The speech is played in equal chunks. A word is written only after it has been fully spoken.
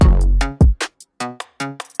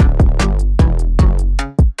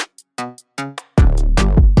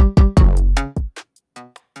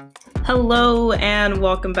Hello and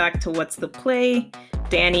welcome back to What's the Play.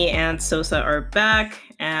 Danny and Sosa are back,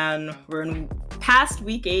 and we're in past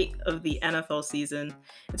week 8 of the NFL season.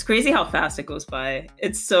 It's crazy how fast it goes by.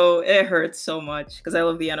 It hurts so much because I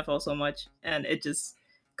love the NFL so much, and it just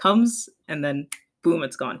comes and then boom,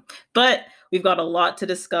 it's gone. But we've got a lot to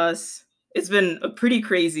discuss. It's been a pretty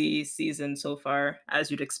crazy season so far,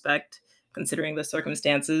 as you'd expect, considering the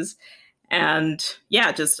circumstances. And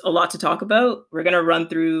yeah, just a lot to talk about. We're going to run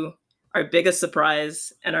through our biggest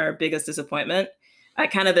surprise and our biggest disappointment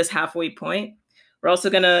at kind of this halfway point. We're also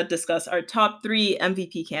going to discuss our top 3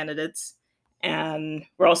 MVP candidates. And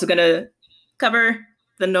we're also going to cover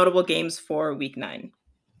the notable games for week 9.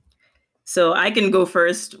 So I can go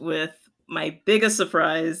first with my biggest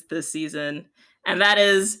surprise this season, and that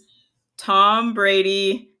is Tom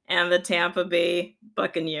Brady and the Tampa Bay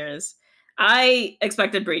Buccaneers. I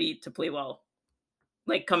expected Brady to play well,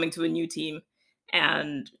 like coming to a new team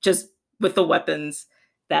and just with the weapons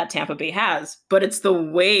that Tampa Bay has. But it's the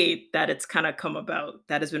way that it's kind of come about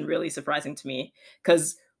that has been really surprising to me.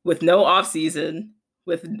 Because with no offseason,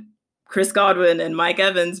 with Chris Godwin and Mike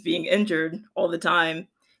Evans being injured all the time,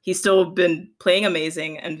 he's still been playing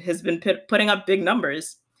amazing and has been putting up big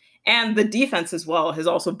numbers. And the defense as well has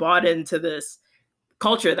also bought into this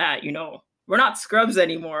culture that, we're not scrubs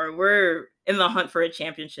anymore. We're in the hunt for a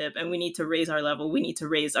championship and we need to raise our level. We need to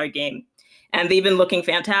raise our game. And they've been looking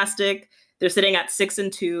fantastic. They're sitting at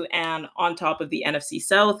 6-2 and on top of the NFC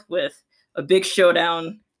South with a big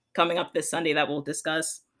showdown coming up this Sunday that we'll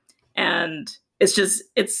discuss. And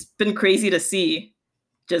it's been crazy to see.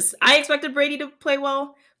 I expected Brady to play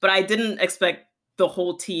well, but I didn't expect the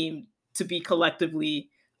whole team to be collectively,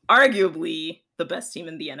 arguably, the best team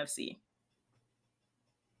in the NFC.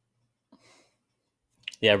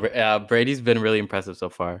 Yeah, Brady's been really impressive so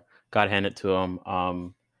far. Got to hand it to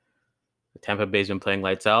him. Tampa Bay's been playing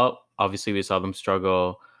lights out. Obviously, we saw them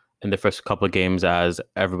struggle in the first couple of games as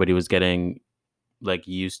everybody was getting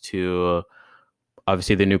used to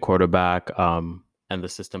obviously the new quarterback and the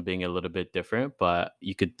system being a little bit different. But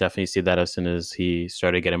you could definitely see that as soon as he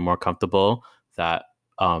started getting more comfortable, that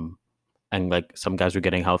and some guys were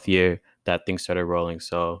getting healthier, that things started rolling.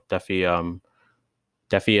 So definitely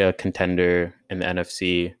a contender in the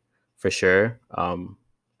NFC for sure.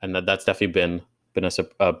 And that's definitely been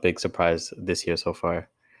a big surprise this year so far.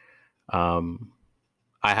 I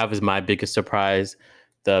have as my biggest surprise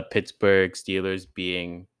the Pittsburgh Steelers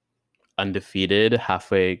being undefeated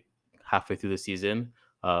halfway through the season.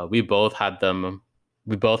 We both had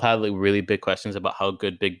really big questions about how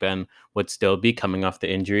good Big Ben would still be coming off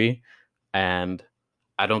the injury, and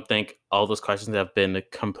I don't think all those questions have been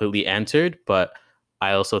completely answered, but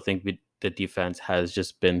I also think the defense has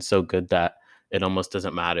just been so good that it almost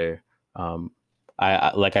doesn't matter.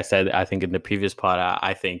 Like I said, I think in the previous pod,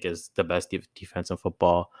 I think is the best defense in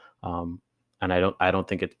football, and I don't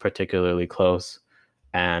think it's particularly close.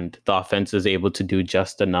 And the offense is able to do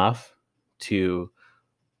just enough to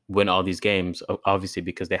win all these games, obviously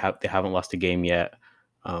because they haven't lost a game yet.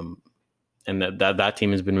 And that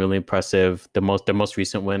team has been really impressive. Their most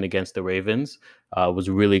recent win against the Ravens was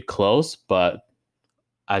really close, but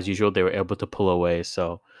as usual, they were able to pull away.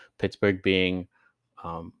 So Pittsburgh being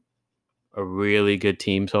a really good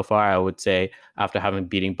team so far, I would say, after having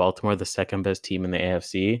beating Baltimore, the second best team in the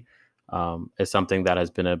AFC, is something that has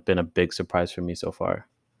been a big surprise for me so far.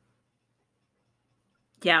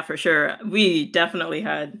 Yeah, for sure. We definitely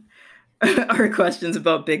had our questions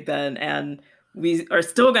about Big Ben, and we are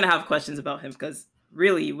still going to have questions about him because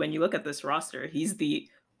really, when you look at this roster, he's the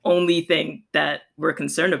only thing that we're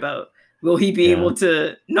concerned about. Will he be able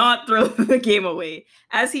to not throw the game away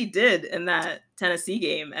as he did in that Tennessee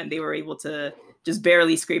game? And they were able to just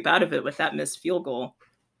barely scrape out of it with that missed field goal.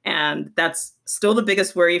 And that's still the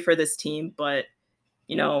biggest worry for this team. But,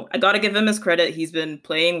 I got to give him his credit. He's been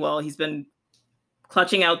playing well. He's been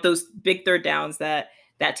clutching out those big third downs that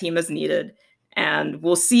team has needed. And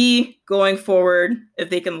we'll see going forward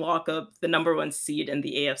if they can lock up the number 1 seed in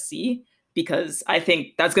the AFC, because I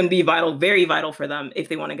think that's going to be vital, very vital for them if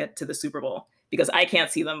they want to get to the Super Bowl, because I can't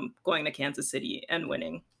see them going to Kansas City and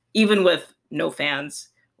winning, even with no fans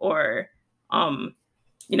or,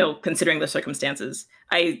 considering the circumstances.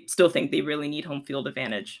 I still think they really need home field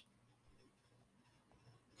advantage.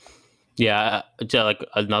 Yeah, like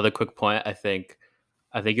another quick point, I think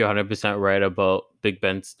you're 100% right about Big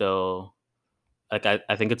Ben still. Like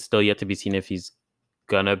I think it's still yet to be seen if he's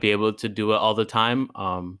gonna be able to do it all the time.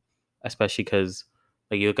 Especially because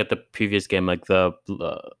you look at the previous game, the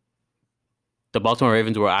Baltimore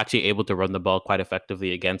Ravens were actually able to run the ball quite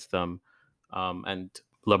effectively against them, and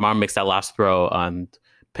Lamar makes that last throw and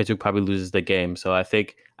Pittsburgh probably loses the game. So I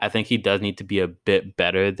think he does need to be a bit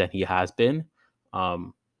better than he has been.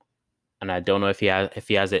 Um, and I don't know if he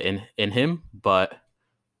has it in him, but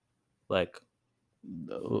like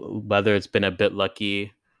whether it's been a bit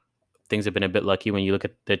lucky, things have been a bit lucky when you look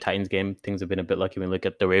at the Titans game. Things have been a bit lucky when you look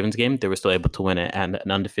at the Ravens game. They were still able to win it, and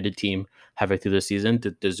an undefeated team halfway through the season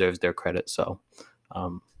deserves their credit. So,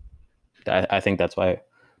 um, I think that's why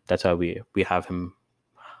we have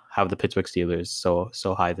the Pittsburgh Steelers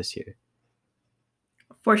so high this year.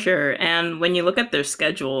 For sure. And when you look at their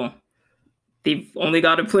schedule, they've only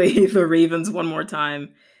got to play the Ravens one more time.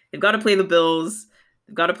 They've got to play the Bills.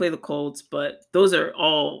 They've got to play the Colts, but those are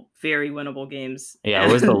all very winnable games. Yeah,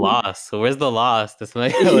 where's the And loss? Where's the loss? This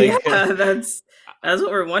like, yeah, like that's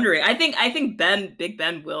what we're wondering. I think Big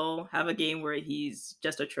Ben will have a game where he's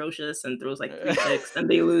just atrocious and throws like three picks and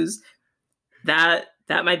they lose. That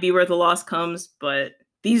might be where the loss comes, but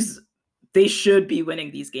they should be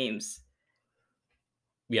winning these games.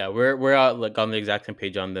 yeah, we're out like on the exact same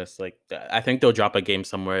page on this. Like, I think they'll drop a game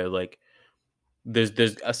somewhere. Like, there's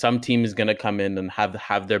some team is gonna come in and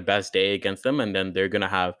have their best day against them, and then they're gonna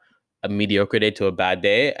have a mediocre day to a bad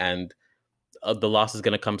day, and the loss is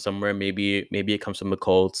gonna come somewhere. Maybe it comes from the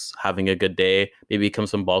Colts having a good day. Maybe it comes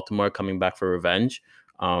from Baltimore coming back for revenge.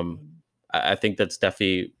 Um, I think that's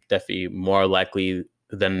definitely more likely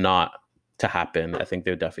than not to happen. I think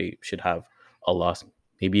they definitely should have a loss,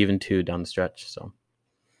 maybe even two down the stretch. So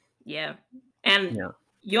Yeah. And yeah.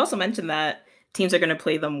 you also mentioned that teams are going to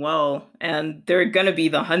play them well and they're going to be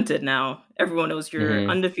the hunted now. Everyone knows you're Hmm.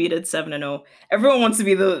 undefeated 7-0. Everyone wants to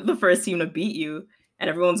be the first team to beat you and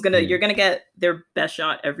you're going to get their best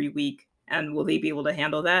shot every week. And will they be able to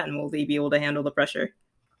handle that? And will they be able to handle the pressure?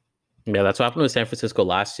 Yeah, that's what happened with San Francisco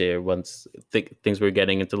last year. Once things were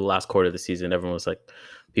getting into the last quarter of the season, everyone was like,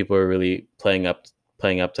 people were really playing up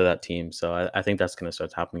to that team. So I think that's going to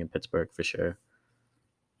start happening in Pittsburgh for sure.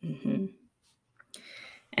 Hmm.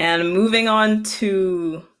 And moving on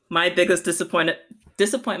to my biggest disappointment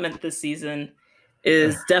this season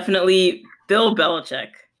is definitely Bill Belichick.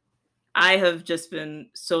 I have just been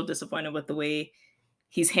so disappointed with the way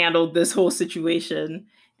he's handled this whole situation.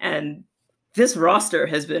 And this roster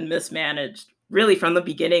has been mismanaged really from the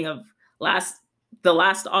beginning of last the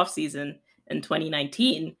last offseason in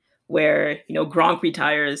 2019, where Gronk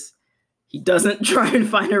retires. He doesn't try and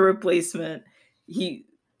find a replacement. He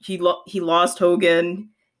lost Hogan.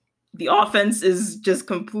 The offense is just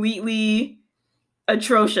completely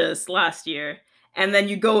atrocious last year. And then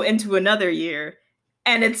you go into another year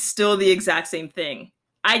and it's still the exact same thing.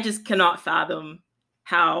 I just cannot fathom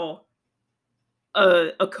how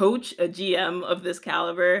a coach, a GM of this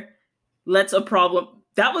caliber lets a problem.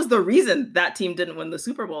 That was the reason that team didn't win the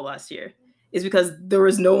Super Bowl last year, is because there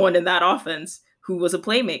was no one in that offense who was a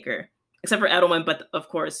playmaker, except for Edelman. But of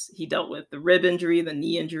course, he dealt with the rib injury, the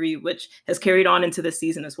knee injury, which has carried on into this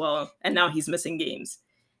season as well. And now he's missing games.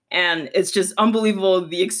 And it's just unbelievable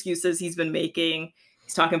the excuses he's been making.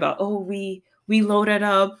 He's talking about, oh, we loaded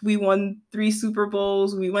up, we won 3 Super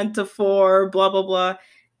Bowls, we went to 4, blah blah blah.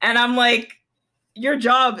 And I'm like, your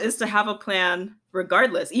job is to have a plan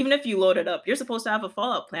regardless. Even if you load it up, you're supposed to have a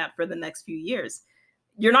fallout plan for the next few years.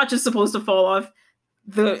 You're not just supposed to fall off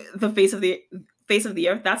the face of the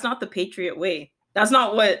earth. That's not the Patriot way. That's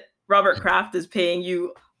not what Robert Kraft is paying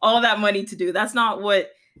you all that money to do. That's not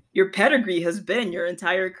what your pedigree has been your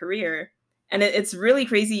entire career. And it's really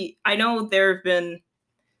crazy. I know there have been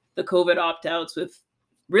the COVID opt-outs with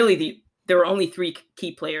there were only 3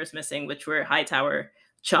 key players missing, which were Hightower,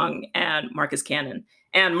 Chung, and Marcus Cannon.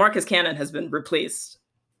 And Marcus Cannon has been replaced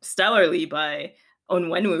stellarly by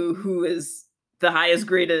Onwenu, who is the highest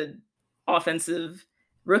graded offensive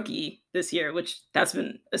rookie this year, which that's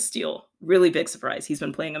been a steal. Really big surprise. He's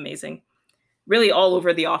been playing amazing. Really all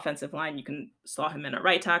over the offensive line. You can slot him in at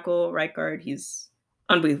right tackle, right guard. He's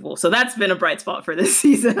unbelievable. So that's been a bright spot for this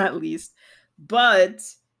season at least. But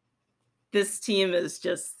this team is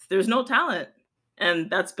just, there's no talent. And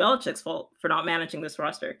that's Belichick's fault for not managing this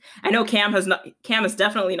roster. I know Cam has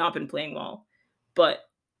definitely not been playing well, but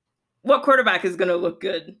what quarterback is going to look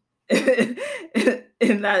good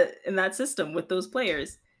in that system with those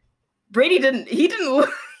players? Brady he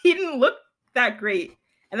didn't look that great,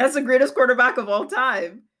 and that's the greatest quarterback of all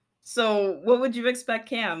time. So what would you expect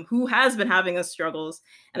Cam, who has been having his struggles,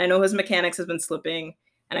 and I know his mechanics has been slipping,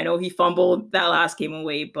 and I know he fumbled that last game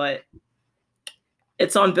away, but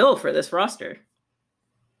it's on Bill for this roster.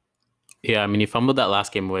 Yeah, I mean, he fumbled that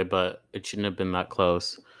last game away, but it shouldn't have been that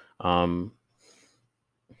close. Um,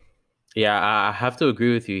 yeah, I have to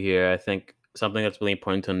agree with you here. I think something that's really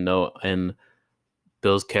important to note in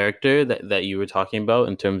Bill's character that you were talking about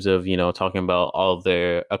in terms of, talking about all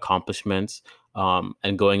their accomplishments,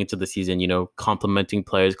 and going into the season, complimenting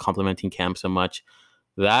players, complimenting Cam so much.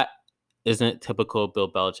 That isn't typical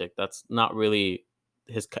Bill Belichick. That's not really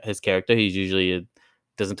his character. He usually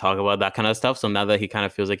doesn't talk about that kind of stuff. So now that he kind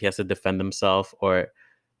of feels like he has to defend himself, or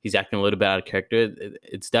he's acting a little bit out of character,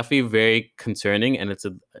 it's definitely very concerning, and it's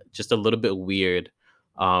just a little bit weird,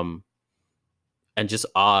 and just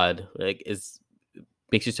odd. Like, is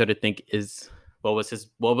makes you sort of think, what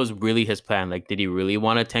was really his plan? Like, did he really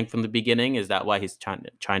want to tank from the beginning? Is that why he's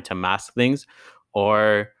trying to mask things,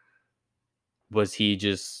 or was he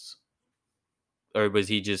just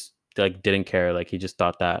like didn't care? Like, he just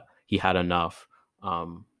thought that he had enough.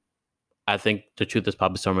 Um, I think the truth is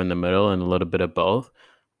probably somewhere in the middle and a little bit of both.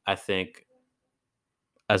 I think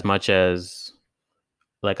as much as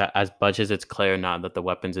it's clear now that the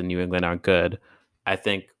weapons in New England aren't good, I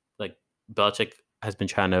think like Belichick has been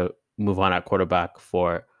trying to move on at quarterback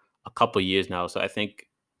for a couple years now. So I think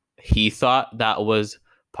he thought that was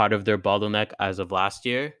part of their bottleneck as of last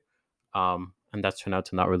year, and that's turned out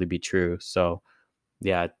to not really be true. So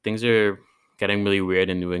yeah, things are getting really weird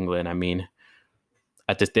in New England. I mean,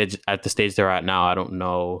 at the stage they're at now, I don't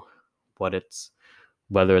know what it's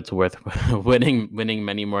whether it's worth winning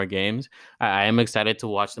many more games. I am excited to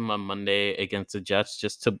watch them on Monday against the Jets,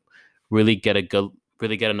 just to really get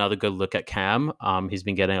another good look at Cam. He's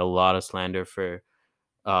been getting a lot of slander for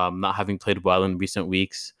not having played well in recent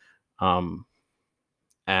weeks, um,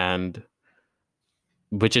 and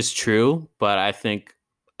which is true. But I think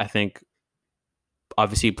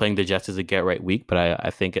obviously playing the Jets is a get right week, but I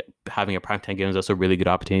think having a primetime game is also a really good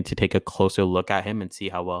opportunity to take a closer look at him and see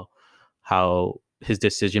how his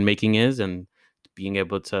decision making is, and being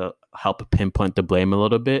able to help pinpoint the blame a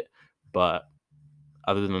little bit. But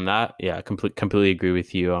other than that, yeah, I completely agree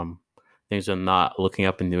with you. Things are not looking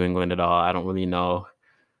up in New England at all. I don't really know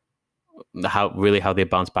how they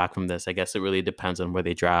bounce back from this. I guess it really depends on where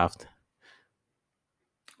they draft.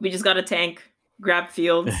 We just got to tank, grab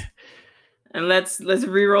Fields, and let's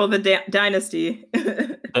re-roll the dynasty.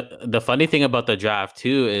 The funny thing about the draft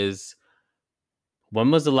too is, when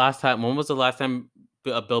was the last time Bill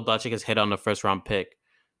Belichick has hit on the first round pick?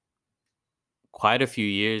 Quite a few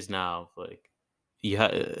years now. Like,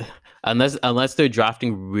 yeah, unless they're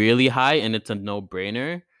drafting really high and it's a no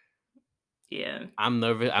brainer. Yeah. I'm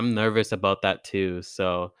nervous about that too.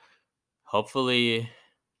 So hopefully,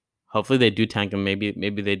 they do tank him. Maybe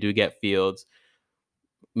they do get Fields.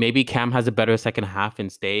 Maybe Cam has a better second half and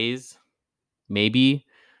stays. Maybe,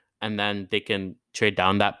 and then they can trade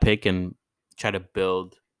down that pick and try to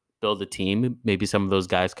build a team. Maybe some of those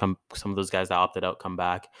guys that opted out come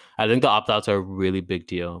back. I think the opt outs are a really big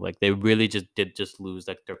deal. Like, they really just lose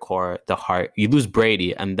like their core, the heart. You lose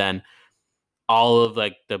Brady, and then all of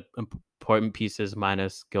like the important pieces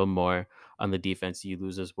minus Gilmore on the defense you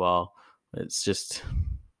lose as well. It's just,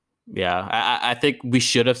 yeah. I think we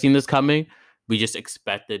should have seen this coming. We just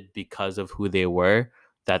expected, because of who they were,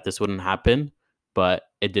 that this wouldn't happen, but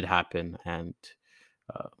it did happen, and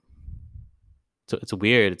uh, so it's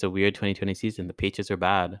weird. It's a weird 2020 season. The Patriots are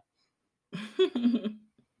bad.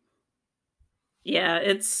 Yeah,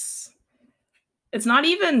 it's not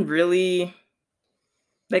even really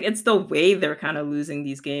like, it's the way they're kind of losing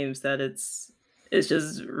these games that it's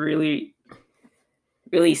just really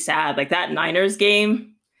really sad. Like that Niners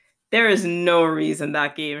game, there is no reason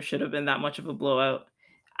that game should have been that much of a blowout.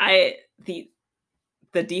 I the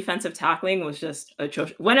defensive tackling was just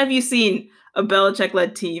atrocious. When have you seen a Belichick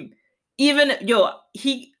led team? Even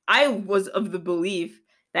I was of the belief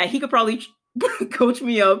that he could probably coach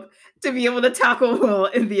me up to be able to tackle well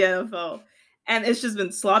in the NFL, and it's just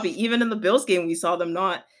been sloppy. Even in the Bills game, we saw them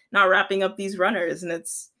not wrapping up these runners, and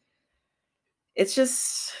it's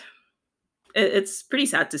just it's pretty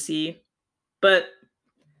sad to see. But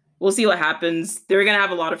we'll see what happens. They're gonna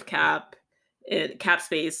have a lot of cap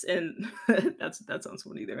space, and that sounds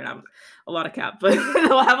funny. They're gonna have a lot of cap, but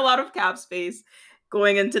they'll have a lot of cap space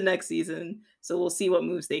going into next season. So we'll see what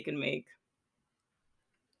moves they can make.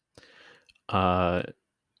 Uh,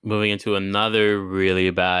 Moving into another really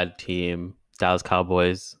bad team, Dallas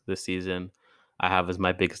Cowboys this season, I have as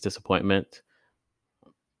my biggest disappointment.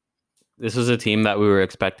 This was a team that we were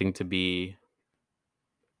expecting to be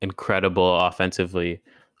incredible offensively,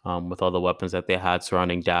 with all the weapons that they had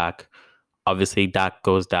surrounding Dak. Obviously, Dak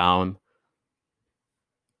goes down.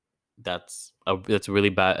 That's really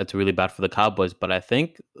bad. It's really bad for the Cowboys. But I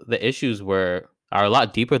think the issues are a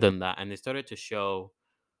lot deeper than that, and they started to show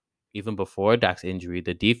even before Dak's injury.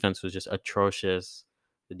 The defense was just atrocious.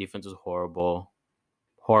 The defense was horrible,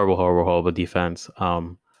 horrible, horrible, horrible defense.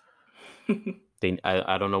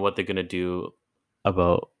 I don't know what they're gonna do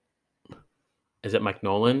about. Is it Mike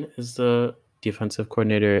Nolan is the defensive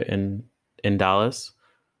coordinator in Dallas?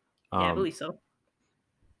 Yeah, I Um, believe so.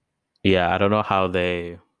 yeah, I don't know how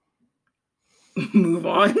they. Move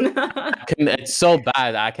on. It's so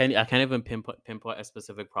bad. I can't even pinpoint a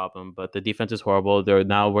specific problem. But the defense is horrible. They're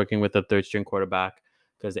now working with a third string quarterback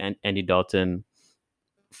because Andy Dalton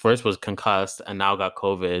first was concussed and now got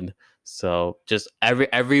COVID. So just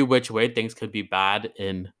every which way things could be bad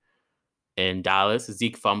in Dallas.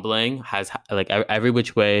 Zeke fumbling has like every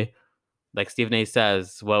which way. Like Stephen A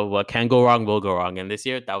says, well, what can go wrong will go wrong. And this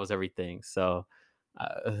year, that was everything. So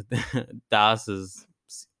Dallas's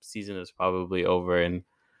season is probably over, and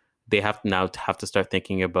they have to start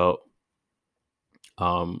thinking about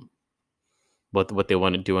um what they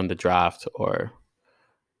want to do in the draft, or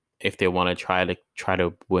if they want to try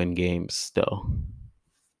to win games still.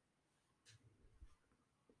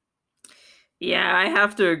 Yeah, I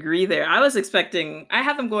have to agree there. I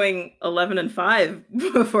have them going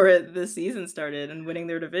 11-5 before this season started and winning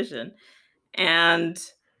their division. And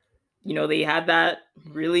they had that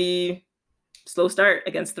really slow start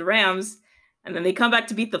against the Rams, and then they come back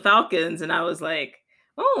to beat the Falcons, and I was like,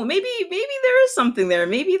 "Oh, maybe there is something there.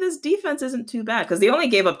 Maybe this defense isn't too bad," because they only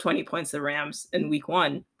gave up 20 points to the Rams in week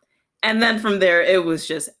 1. And then from there it was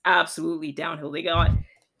just absolutely downhill. They got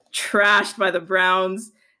trashed by the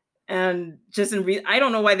Browns, and I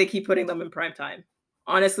don't know why they keep putting them in prime time.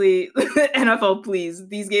 Honestly, NFL, please.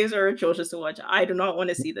 These games are atrocious to watch. I do not want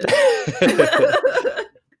to see this.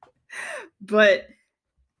 But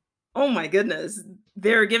oh my goodness,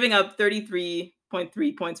 they're giving up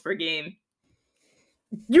 33.3 points per game.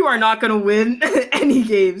 You are not going to win any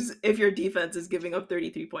games if your defense is giving up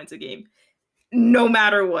 33 points a game. No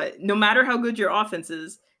matter what, no matter how good your offense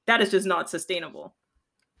is, that is just not sustainable.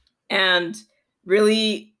 And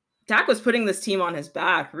really, Dak was putting this team on his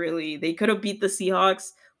back, really. They could have beat the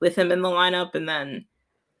Seahawks with him in the lineup, and then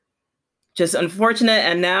just unfortunate.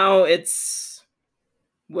 And now it's,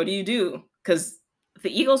 what do you do? Because the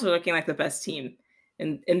Eagles are looking like the best team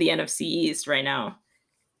in the NFC East right now.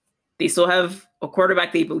 They still have a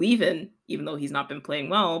quarterback they believe in, even though he's not been playing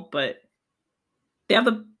well, but they have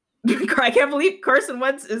the I can't believe Carson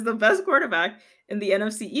Wentz is the best quarterback in the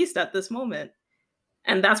NFC East at this moment.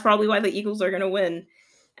 And that's probably why the Eagles are going to win.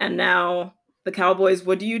 And now the Cowboys,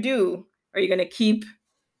 what do you do? Are you going to keep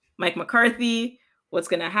Mike McCarthy? What's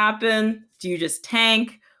going to happen? Do you just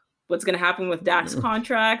tank? What's going to happen with Dak's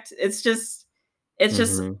contract? It's just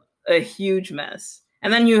a huge mess.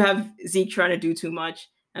 And then you have Zeke trying to do too much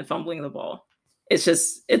and fumbling the ball. It's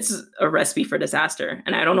a recipe for disaster.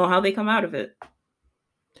 And I don't know how they come out of it.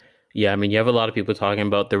 Yeah, I mean, you have a lot of people talking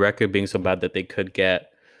about the record being so bad that they could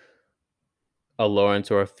get a Lawrence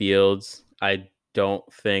or a Fields. I don't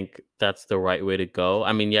think that's the right way to go.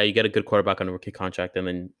 I mean, yeah, you get a good quarterback on a rookie contract, and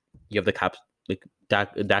then you have the cap. Like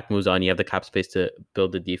Dak moves on, you have the cap space to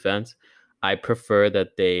build the defense. I prefer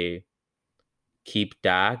that they keep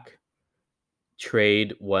Dak,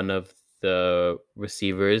 trade one of the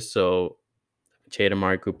receivers, so trade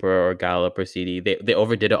Amari Cooper or Gallup or CD. They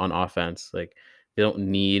overdid it on offense. Like they don't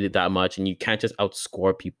need that much, and you can't just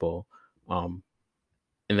outscore people.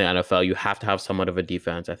 In the NFL, you have to have somewhat of a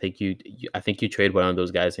defense. I think you trade one of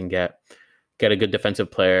those guys and get a good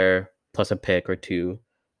defensive player plus a pick or two,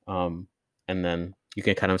 and then you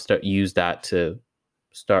can kind of use that to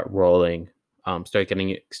start rolling,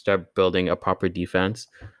 start building a proper defense.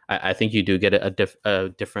 I think you do get a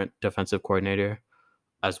different defensive coordinator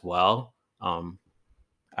as well.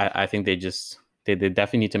 I think they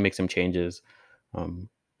definitely need to make some changes.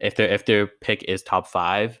 If their pick is top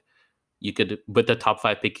 5, you could, with the top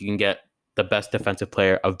 5 pick, you can get the best defensive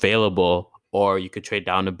player available, or you could trade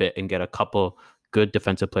down a bit and get a couple good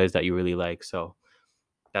defensive players that you really like. So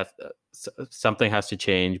that's something has to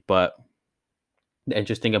change. But the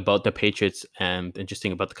interesting about the Patriots and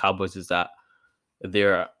interesting about the Cowboys is that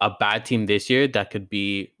they're a bad team this year that could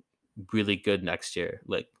be really good next year.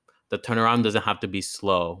 Like the turnaround doesn't have to be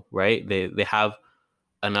slow, right? They have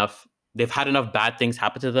enough. They've had enough bad things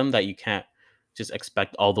happen to them that you can't just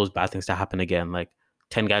expect all those bad things to happen again. Like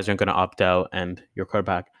 10 guys aren't going to opt out, and your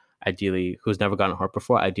quarterback, ideally, who's never gotten hurt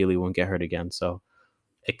before, ideally won't get hurt again. So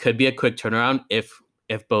it could be a quick turnaround if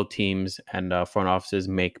both teams and front offices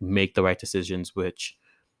make the right decisions, which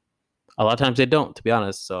a lot of times they don't, to be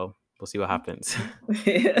honest. So we'll see what happens.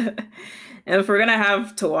 And if we're gonna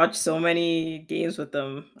have to watch so many games with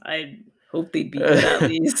them, I hope they beat good at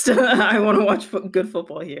least. I want to watch good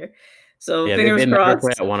football here. So yeah, fingers they crossed.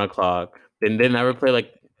 Never play at 1:00. They never play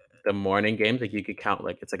like the morning games. Like you could count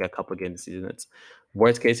like it's like a couple games a season. It's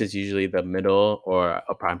worst case is usually the middle or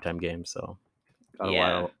a primetime game. So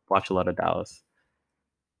Yeah. watch a lot of Dallas.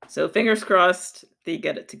 So fingers crossed they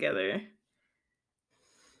get it together.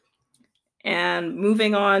 And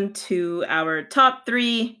moving on to our top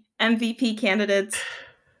 3 MVP candidates,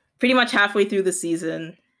 pretty much halfway through the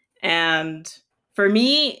season. And for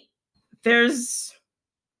me, there's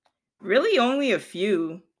really only a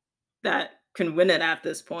few that can win it at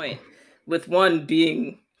this point, with one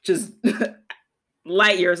being just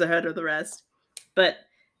light years ahead of the rest. But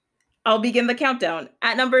I'll begin the countdown.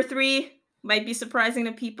 At number 3, might be surprising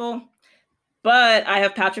to people, but I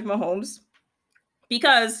have Patrick Mahomes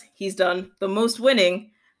because he's done the most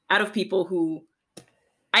winning out of people who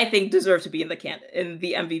I think deserve to be in the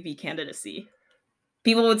MVP candidacy.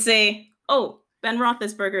 People would say, "Oh, Ben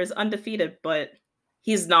Roethlisberger is undefeated," but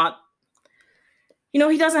he's not. He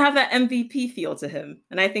doesn't have that MVP feel to him,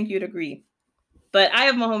 and I think you'd agree. But I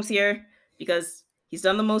have Mahomes here because he's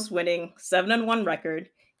done the most winning, 7-1 record.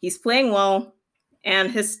 He's playing well, and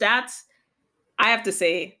his stats, I have to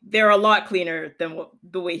say, they're a lot cleaner than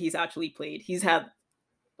the way he's actually played. He's had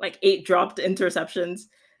like 8 dropped interceptions.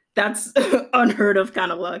 That's unheard of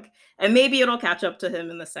kind of luck. And maybe it'll catch up to him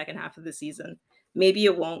in the second half of the season. Maybe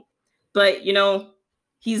it won't. But,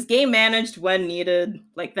 he's game managed when needed,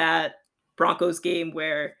 like that Broncos game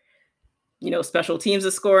where, special teams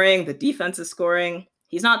is scoring, the defense is scoring.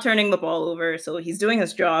 He's not turning the ball over, so he's doing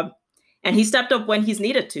his job. And he stepped up when he's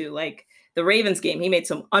needed to. Like the Ravens game, he made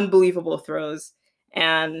some unbelievable throws.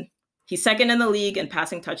 And he's second in the league in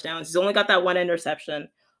passing touchdowns. He's only got that 1 interception,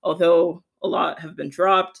 although a lot have been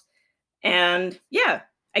dropped. And yeah,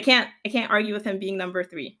 I can't argue with him being number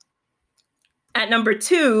 3. At number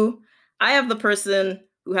 2, I have the person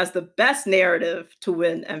who has the best narrative to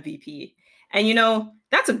win MVP. And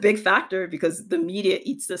that's a big factor because the media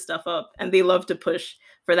eats this stuff up and they love to push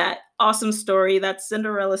for that awesome story, that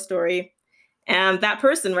Cinderella story. And that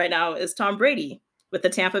person right now is Tom Brady with the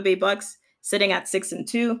Tampa Bay Bucks sitting at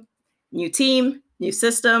 6-2. New team, new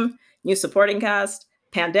system, new supporting cast,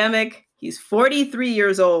 pandemic. He's 43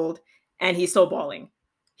 years old and he's still balling.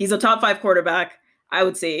 He's a top 5 quarterback. I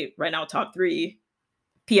would say right now top 3.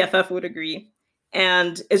 PFF would agree.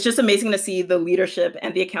 And it's just amazing to see the leadership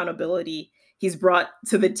and the accountability he's brought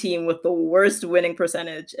to the team with the worst winning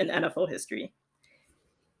percentage in NFL history.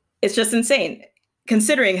 It's just insane,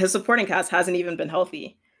 considering his supporting cast hasn't even been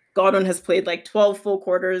healthy. Godwin has played like 12 full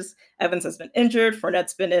quarters. Evans has been injured.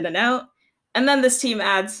 Fournette's been in and out. And then this team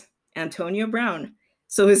adds Antonio Brown.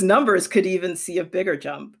 So his numbers could even see a bigger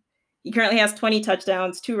jump. He currently has 20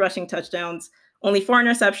 touchdowns, 2 rushing touchdowns, only 4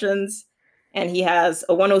 interceptions, and he has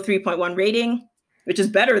a 103.1 rating, which is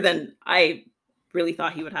better than I really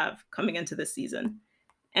thought he would have coming into this season.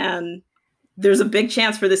 And there's a big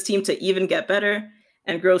chance for this team to even get better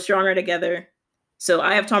and grow stronger together. So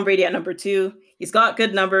I have Tom Brady at number 2. He's got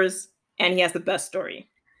good numbers, and he has the best story.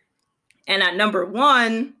 And at number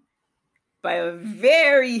 1, by a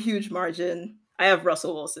very huge margin, I have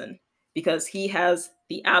Russell Wilson because he has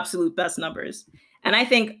the absolute best numbers. And I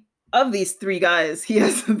think of these 3 guys, he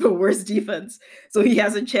has the worst defense. So he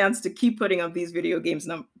has a chance to keep putting up these video game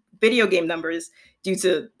numbers due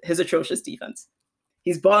to his atrocious defense.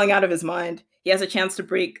 He's balling out of his mind. He has a chance to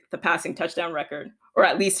break the passing touchdown record or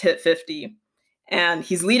at least hit 50. And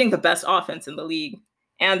he's leading the best offense in the league.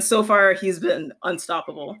 And so far, he's been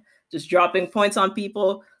unstoppable, just dropping points on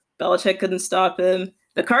people. Belichick couldn't stop him.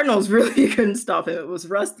 The Cardinals really couldn't stop him. It was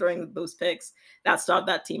Russ throwing those picks that stopped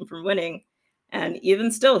that team from winning. And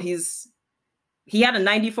even still, he had a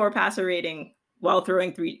 94 passer rating while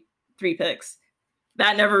throwing three picks.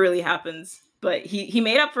 That never really happens, but he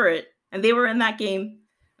made up for it. And they were in that game.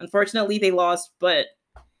 Unfortunately, they lost, but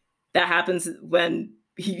that happens when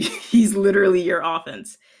he's literally your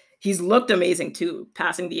offense. He's looked amazing too,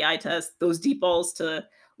 passing the eye test, those deep balls to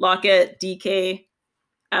Lockett, DK,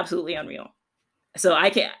 absolutely unreal. So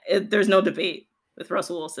there's no debate with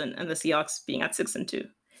Russell Wilson and the Seahawks being at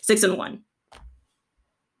 6-1.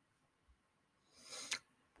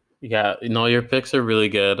 Yeah, your picks are really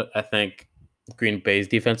good. I think Green Bay's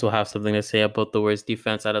defense will have something to say about the worst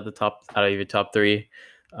defense out of your top 3.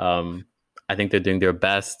 I think they're doing their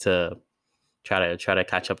best to try to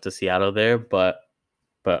catch up to Seattle there, but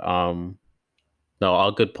no,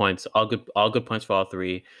 all good points. All good points for all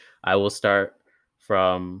 3. I will start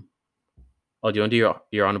from. Oh, do you want to do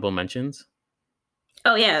your honorable mentions?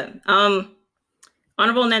 Oh yeah.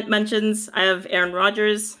 Honorable mentions. I have Aaron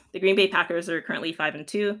Rodgers. The Green Bay Packers are currently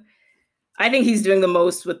 5-2. I think he's doing the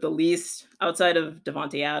most with the least outside of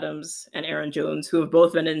Devontae Adams and Aaron Jones, who have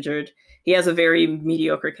both been injured. He has a very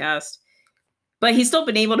mediocre cast, but he's still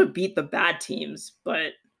been able to beat the bad teams.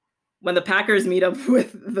 But when the Packers meet up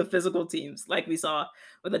with the physical teams, like we saw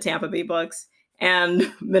with the Tampa Bay Bucks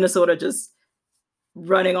and Minnesota just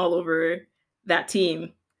running all over that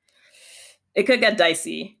team, it could get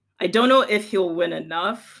dicey. I don't know if he'll win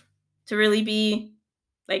enough to really be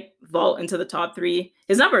like vault into the top three.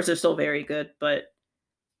 His numbers are still very good, but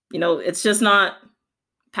it's just not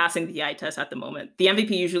passing the eye test at the moment. The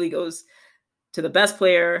MVP usually goes to the best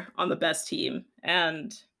player on the best team,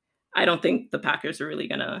 and I don't think the Packers are really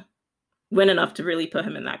gonna win enough to really put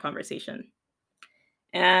him in that conversation.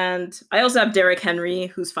 And I also have Derrick Henry,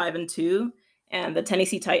 who's 5-2, and the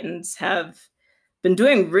Tennessee Titans have been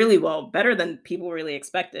doing really well, better than people really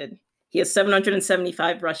expected. He has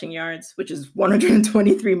 775 rushing yards, which is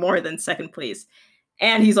 123 more than second place.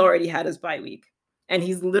 And he's already had his bye week. And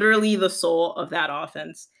he's literally the soul of that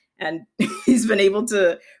offense. And he's been able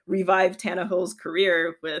to revive Tannehill's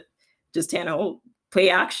career with just Tannehill play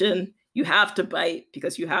action. You have to bite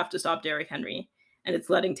because you have to stop Derrick Henry. And it's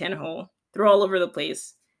letting Tannehill throw all over the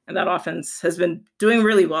place. And that offense has been doing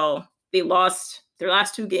really well. They lost their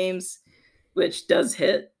last two games, which does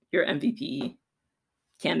hit your MVP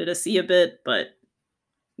candidacy a bit, but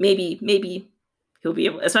maybe he'll be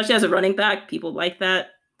able, especially as a running back, people like that.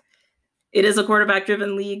 It is a quarterback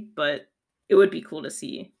driven league, but it would be cool to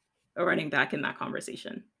see a running back in that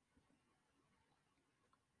conversation.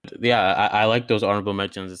 Yeah, I like those honorable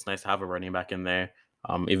mentions. It's nice to have a running back in there.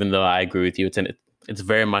 Even though I agree with you, it's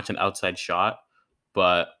very much an outside shot,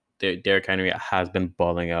 but Derrick Henry has been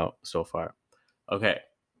balling out so far. Okay,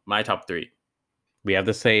 my top three. We have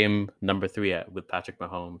the same number three with Patrick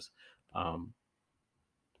Mahomes.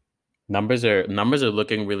 Numbers are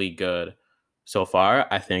looking really good so far.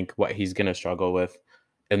 I think what he's gonna struggle with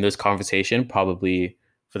in this conversation, probably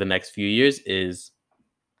for the next few years, is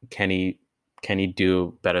can he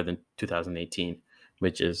do better than 2018,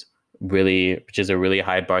 which is a really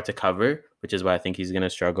high bar to cover, which is why I think he's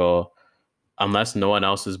gonna struggle unless no one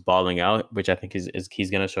else is balling out, which I think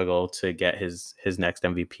he's gonna struggle to get his next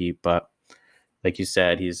MVP. But like you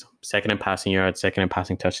said, he's second in passing yards, second in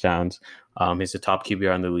passing touchdowns. He's the top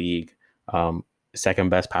QBR in the league, second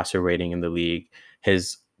best passer rating in the league.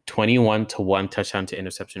 His 21-1 touchdown to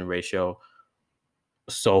interception ratio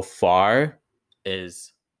so far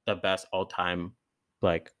is the best all time,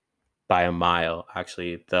 like by a mile.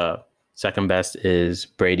 Actually, the second best is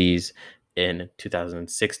Brady's in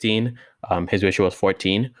 2016. His ratio was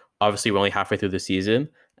 14. Obviously, we're only halfway through the season,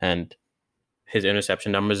 and his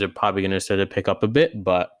interception numbers are probably going to start to pick up a bit,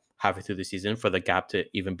 but halfway through the season, for the gap to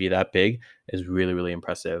even be that big is really, really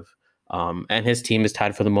impressive. And his team is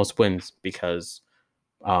tied for the most wins because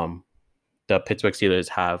the Pittsburgh Steelers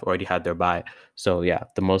have already had their bye. So yeah,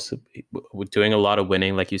 doing a lot of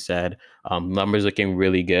winning, like you said, numbers looking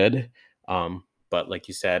really good. But like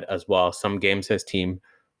you said as well, some games his team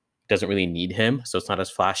doesn't really need him, so it's not as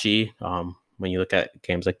flashy. When you look at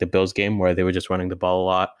games like the Bills game where they were just running the ball a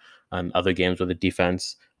lot, and other games where the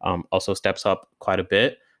defense also steps up quite a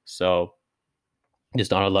bit. So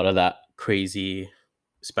there's not a lot of that crazy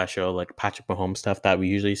special like Patrick Mahomes stuff that we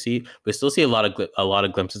usually see. We still see a lot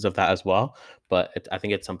of glimpses of that as well, but I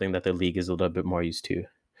think it's something that the league is a little bit more used to.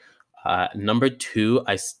 Number two,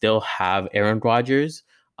 I still have Aaron Rodgers,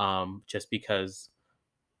 just because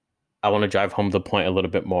I want to drive home the point a little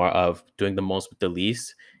bit more of doing the most with the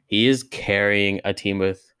least. He is carrying a team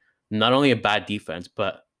with not only a bad defense,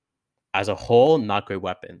 but as a whole, not great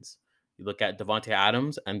weapons. You look at Devontae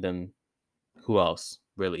Adams, and then who else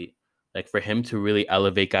really? Like for him to really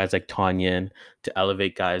elevate guys like Tonyan, to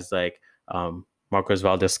elevate guys like Marcus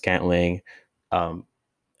Valdes-Scantling,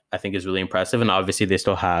 I think is really impressive. And obviously they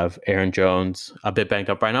still have Aaron Jones, a bit banged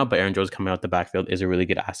up right now, but Aaron Jones coming out the backfield is a really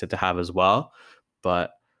good asset to have as well.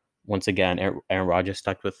 But once again, Aaron Rodgers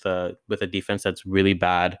stuck with a defense that's really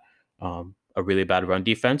bad, a really bad run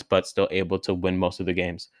defense, but still able to win most of the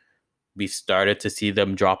games. We started to see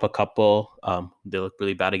them drop a couple. They looked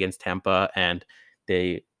really bad against Tampa, and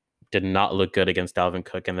they did not look good against Dalvin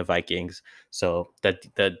Cook and the Vikings. So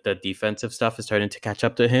the defensive stuff is starting to catch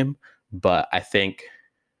up to him. But I think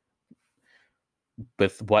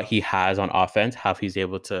with what he has on offense, how he's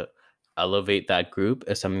able to elevate that group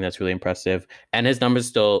is something that's really impressive. And his numbers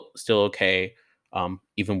still okay,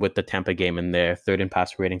 even with the Tampa game in there. Third in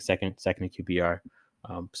pass rating, second in QBR.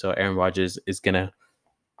 So Aaron Rodgers is gonna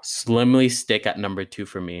slimly stick at number two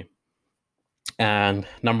for me. And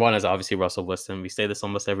number one is obviously Russell Wilson. We say this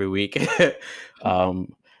almost every week.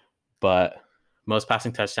 But most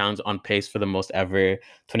passing touchdowns on pace for the most ever,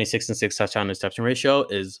 26-6 touchdown interception ratio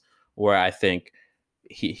is where I think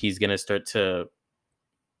he's going to start to,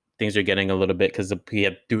 things are getting a little bit, because he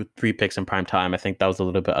had 3 picks in prime time. I think that was a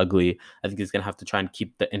little bit ugly. I think he's going to have to try and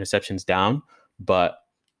keep the interceptions down, but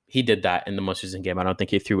he did that in the most recent game. I don't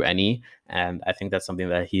think he threw any, and I think that's something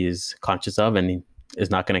that he's conscious of, and he is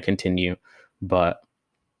not going to continue. But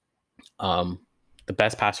the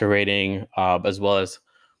best passer rating, as well as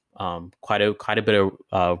quite a bit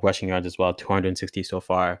of rushing yards as well, 260 so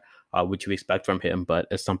far, which we expect from him, but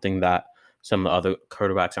it's something that some of the other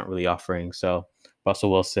quarterbacks aren't really offering. So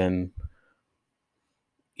Russell Wilson,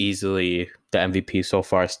 easily the MVP so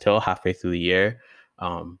far, still halfway through the year.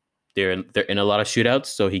 They're in a lot of shootouts,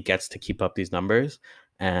 so he gets to keep up these numbers,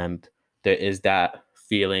 and there is that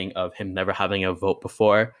feeling of him never having a vote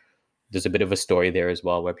before. There's a bit of a story there as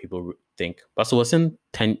well where people think Russell Wilson,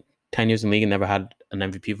 10 years in the league and never had an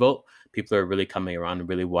MVP vote. People are really coming around and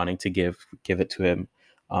really wanting to give it to him.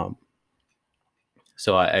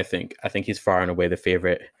 So I think he's far and away the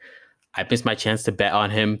favorite. I missed my chance to bet on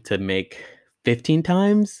him to make 15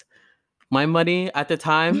 times my money at the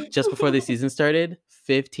time, just before the season started.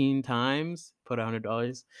 15 times, put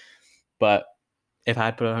 $100. But if I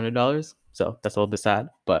had put $100, so that's a little bit sad,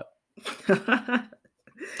 but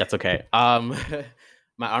that's okay. My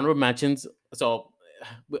honorable mentions. So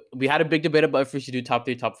we had a big debate about if we should do top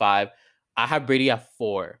 3, top 5. I have Brady at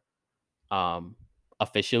 4,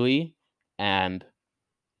 officially, and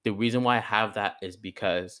the reason why I have that is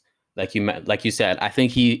because, like you said, I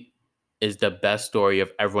think he is the best story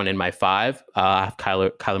of everyone in my 5. I have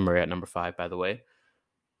Kyler Murray at number 5, by the way,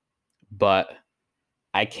 but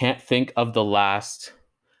I can't think of the last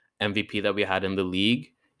MVP that we had in the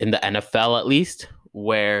league, in the NFL at least,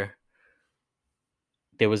 where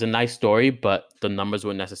there was a nice story, but the numbers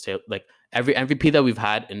weren't necessarily like every MVP that we've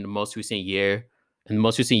had in the most recent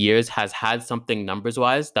years has had something numbers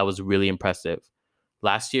wise that was really impressive.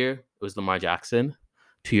 Last year it was Lamar Jackson.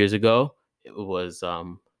 2 years ago it was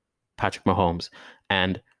Patrick Mahomes.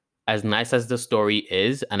 And as nice as the story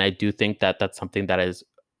is, and I do think that that's something that is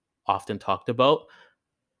often talked about,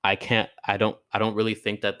 I don't really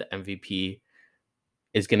think that the MVP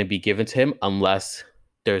is going to be given to him unless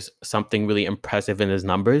there's something really impressive in his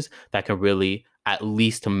numbers that can really at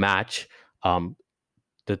least match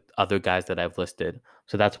the other guys that I've listed.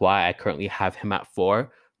 So that's why I currently have him at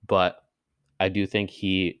 4, but I do think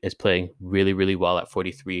he is playing really, really well at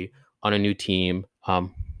 43 on a new team.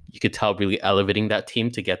 You could tell really elevating that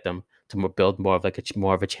team to get them to build more of a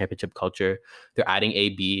championship culture. They're adding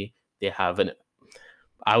AB. They have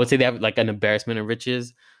I would say they have like an embarrassment of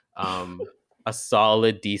riches. A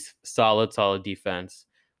solid defense.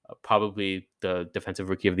 Probably the defensive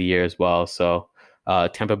rookie of the year as well. So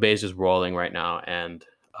Tampa Bay is just rolling right now, and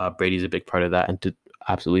Brady's a big part of that, and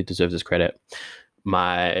absolutely deserves his credit.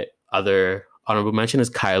 My other honorable mention is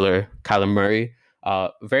Kyler Murray.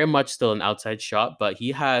 Very much still an outside shot, but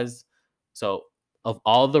he has, so of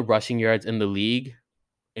all the rushing yards in the league,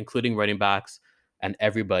 including running backs and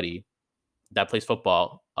everybody that plays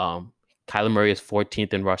football, Kyler Murray is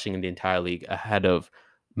 14th in rushing in the entire league, ahead of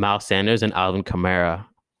Miles Sanders and Alvin Kamara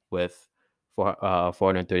with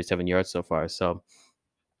 437 yards so far. So,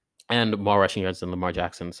 and more rushing yards than Lamar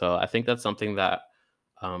Jackson. So I think that's something that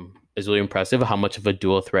is really impressive, how much of a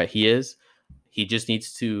dual threat he is. He just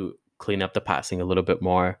needs to clean up the passing a little bit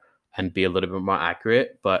more and be a little bit more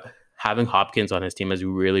accurate. But having Hopkins on his team has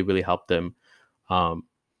really, really helped him.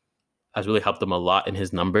 Has really helped him a lot in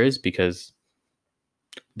his numbers because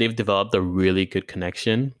they've developed a really good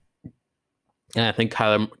connection. And I think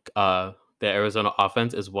the Arizona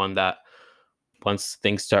offense is one that once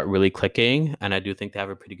things start really clicking, and I do think they have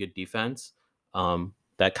a pretty good defense,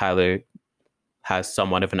 that Kyler has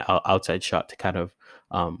somewhat of an outside shot to kind of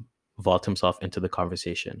vault himself into the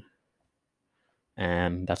conversation.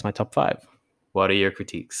 And that's my top 5. What are your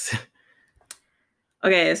critiques?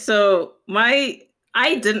 Okay, so I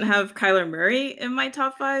didn't have Kyler Murray in my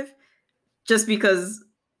top 5 just because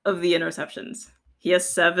of the interceptions. He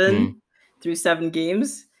has 7 through 7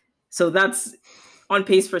 games. So that's on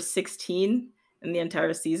pace for 16 in the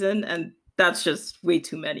entire season. And that's just way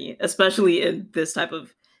too many, especially in this type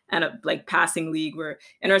of like passing league where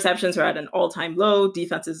interceptions are at an all-time low.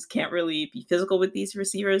 Defenses can't really be physical with these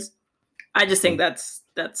receivers. I just think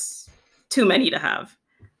that's too many to have.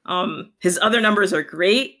 His other numbers are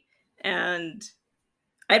great, and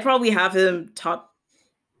I'd probably have him top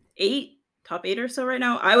 8 or so right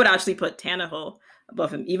now. I would actually put Tannehill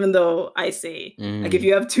above him, even though I say like if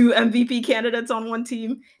you have 2 MVP candidates on one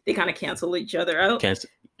team, they kind of cancel each other out.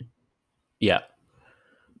 Yeah.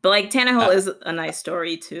 But like Tannehill is a nice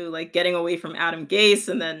story too, like getting away from Adam Gase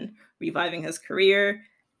and then reviving his career.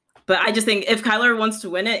 But I just think if Kyler wants to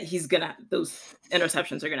win it, those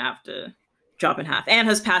interceptions are gonna have to drop in half, and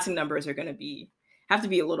his passing numbers are gonna have to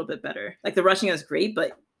be a little bit better. Like the rushing is great,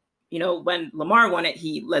 but when Lamar won it,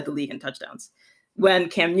 he led the league in touchdowns. when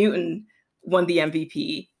Cam Newton won the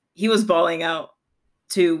MVP, he was balling out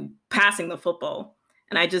to passing the football.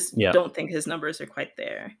 And I just Yeah, don't think his numbers are quite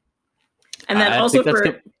there. And then I also think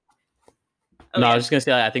for, oh no. I was yeah. just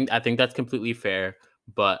gonna say I think that's completely fair,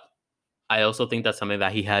 but I also think that's something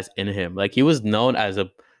that he has in him. Like he was known as a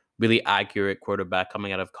really accurate quarterback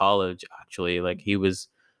coming out of college. Actually, like he was.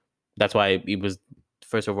 That's why he was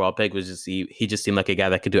first overall pick. Was just he just seemed like a guy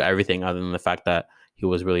that could do everything, other than the fact that he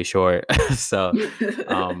was really short. So,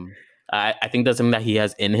 um, I think that's something that he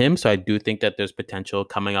has in him. So I do think that there's potential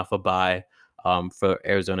coming off a bye, for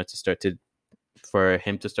Arizona to start to for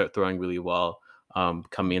him to start throwing really well,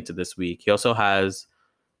 coming into this week. He also has,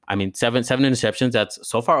 I mean, seven interceptions. That's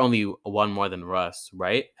so far only one more than Russ,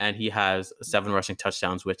 right? And he has 7 rushing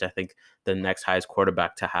touchdowns, which I think the next highest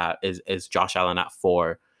quarterback to have is Josh Allen at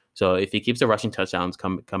 4. So if he keeps the rushing touchdowns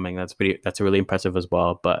coming, that's really impressive as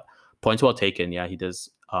well. But points well taken. Yeah, he does.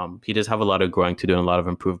 He does have a lot of growing to do and a lot of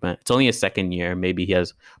improvement. It's only his second year. Maybe he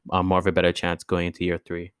has more of a better chance going into year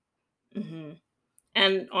 3. Mhm.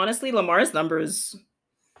 And honestly, Lamar's numbers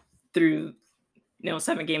through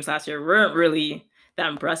 7 games last year weren't really that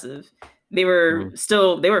impressive. They were Mm-hmm.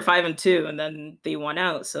 still they were 5-2, and then they won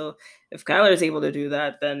out. So if Kyler is able to do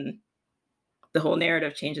that, then the whole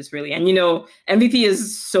narrative changes really. And MVP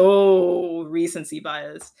is so recency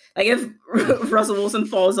bias. Like if Russell Wilson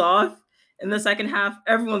falls off in the second half,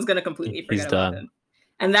 everyone's gonna completely He's forget about done. him.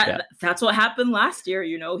 And Yeah. that's what happened last year.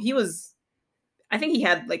 He was, I think he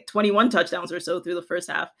had like 21 touchdowns or so through the first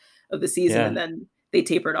half of the season, Yeah. and then they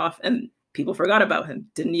tapered off and people forgot about him.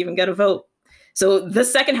 Didn't even get a vote. So the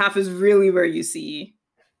second half is really where you see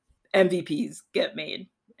MVPs get made,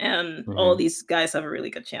 and all Mm-hmm. these guys have a really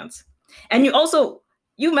good chance. And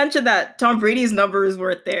you mentioned that Tom Brady's numbers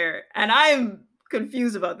weren't there, and I'm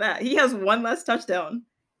confused about that. He has one less touchdown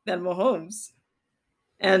than Mahomes,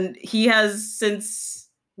 and he has, since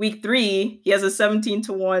week 3, he has a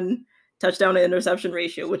 17-1 touchdown to interception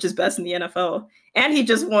ratio, which is best in the NFL, and he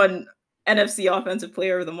just won NFC Offensive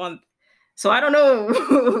Player of the Month. So I don't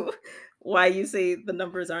know why you say the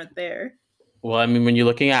numbers aren't there. Well, I mean, when you're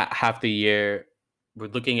looking at half the year, we're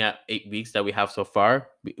looking at 8 weeks that we have so far.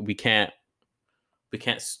 We can't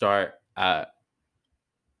start at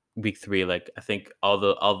week 3. Like I think all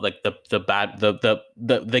like the bad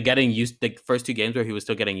the getting used, the first 2 games where he was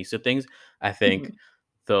still getting used to things. I think Mhm.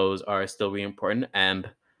 those are still really important, and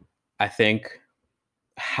I think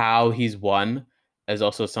how he's won is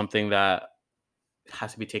also something that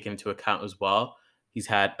has to be taken into account as well. He's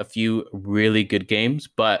had a few really good games,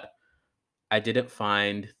 but I didn't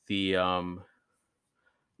find the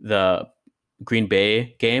Green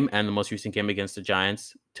Bay game and the most recent game against the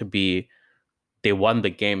Giants to be, they won the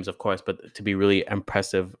games, of course, but to be really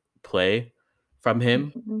impressive play from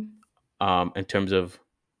him, Mhm. in terms of,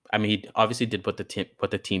 I mean, he obviously did what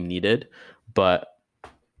the team needed, but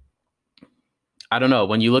I don't know.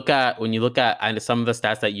 When you look at and some of the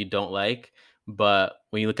stats that you don't like, but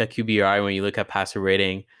when you look at QBR, when you look at um, passer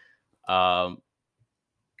rating,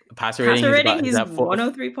 Passer rating, he's he's at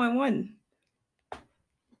 103.1.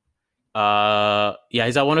 yeah,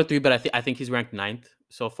 he's at 103, but I think he's ranked ninth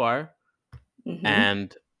so far. Mm-hmm.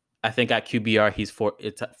 And I think at QBR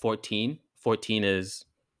it's at 14. 14 is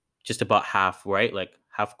just about half, right? Like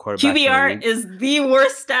half quarterbacks in the QBR league. is the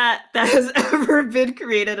worst stat that has ever been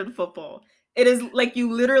created in football. It is like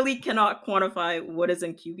you literally cannot quantify what is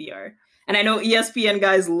in QBR. And I know ESPN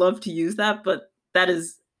guys love to use that, but that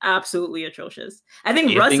is absolutely atrocious. I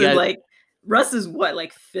think ESPN guys, Russ is what,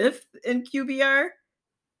 like 5th in QBR?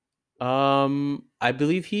 I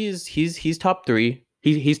believe he's top 3.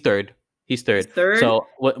 He's third. He's He's third. third. So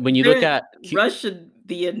when you look at Russ should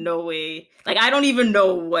be in no way. Like I don't even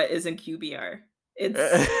know what is in QBR. It's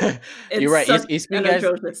you're it's right. such an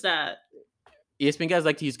atrocious stat. ESPN guys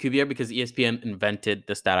like to use QBR because ESPN invented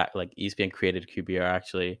the stat. Like ESPN created QBR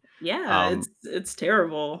actually. Yeah, Um, it's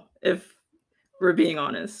terrible if we're being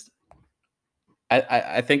honest.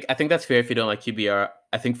 I think that's fair if you don't like QBR.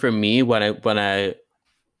 I think for me, when I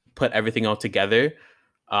put everything all together,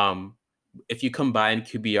 um, if you combine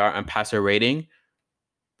QBR and passer rating,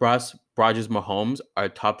 Rogers, Mahomes are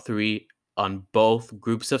top 3 on both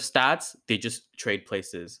groups of stats. They just trade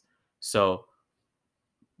places. So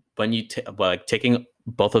when like taking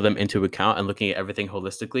both of them into account and looking at everything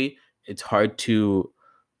holistically, it's hard to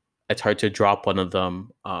drop one of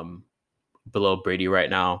them, below Brady right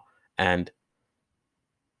now. And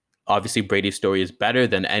obviously Brady's story is better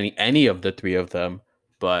than any of the 3 of them,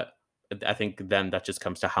 but I think then that just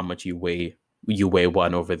comes to how much you weigh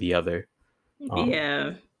one over the other. Um,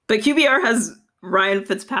 Yeah. But QBR has Ryan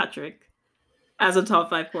Fitzpatrick as a top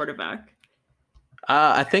 5 quarterback.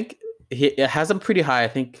 I think it has him pretty high. I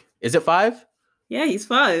think, is it 5? Yeah, he's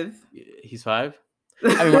 5. He's 5.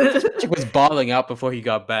 I mean, Ryan Fitzpatrick was balling out before he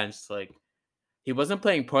got benched. Like, he wasn't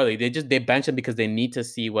playing poorly. They benched him because they need to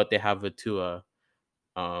see what they have with Tua.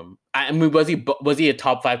 I mean, was he a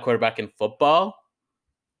top 5 quarterback in football?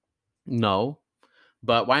 No,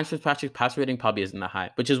 but Ryan Fitzpatrick's pass rating probably isn't that high,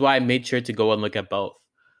 which is why I made sure to go and look at both,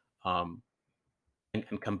 um,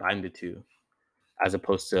 and combine the two, as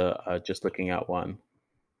opposed to just looking at one.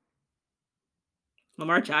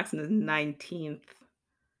 Lamar Jackson is 19th,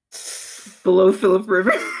 below Philip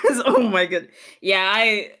Rivers. Oh my god.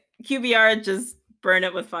 Yeah, QBR, just burn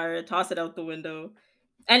it with fire, toss it out the window.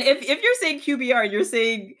 And if you're saying QBR, you're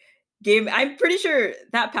saying game. I'm pretty sure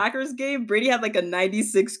that Packers game, Brady had like a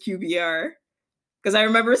 96 QBR. Because I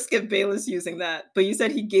remember Skip Bayless using that, but you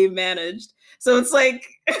said he game managed. So it's like,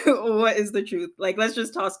 what is the truth? Like, let's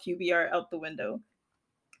just toss QBR out the window.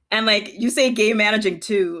 And like, you say game managing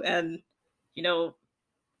too, and you know,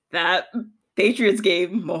 that Patriots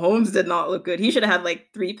game, Mahomes did not look good. He should have had like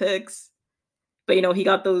 3 picks, but you know, he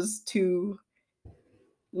got those 2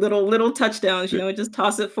 little touchdowns. You know, just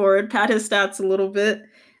toss it forward, pat his stats a little bit,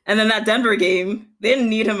 and then that Denver game, they didn't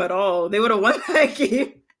need him at all. They would have won that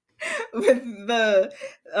game with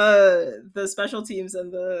the special teams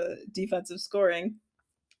and the defensive scoring.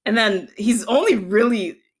 And then he's only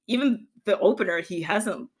really, even the opener, he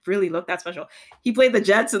hasn't really looked that special. He played the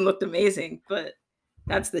Jets and looked amazing, but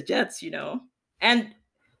that's the Jets, you know. And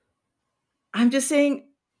I'm just saying,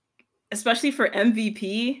 especially for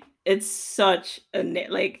MVP, it's such a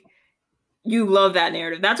like, you love that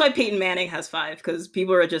narrative. That's why Peyton Manning has 5, because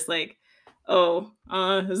people are just like, oh,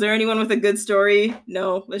 is there anyone with a good story?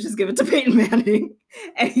 No, let's just give it to Peyton Manning.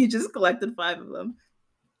 And he just collected 5 of them.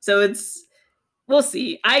 So we'll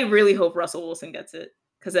see. I really hope Russell Wilson gets it,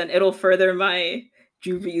 because then it'll further my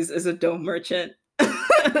Drew Brees as a dome merchant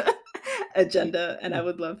agenda, and I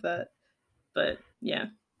would love that. But yeah,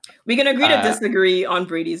 we can agree to disagree on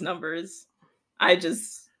Brady's numbers. I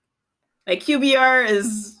just, like, QBR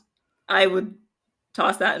is, I would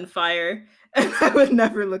toss that in fire, and I would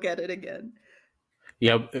never look at it again.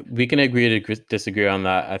 Yeah, we can agree to disagree on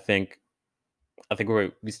that. I think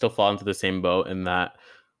we still fall into the same boat in that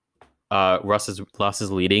Russ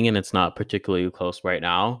is leading, and it's not particularly close right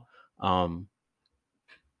now.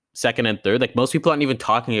 Second and third, like, most people aren't even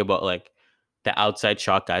talking about like the outside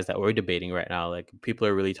shot guys that we're debating right now. Like, people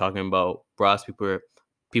are really talking about Russ.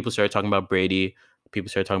 People started talking about Brady. People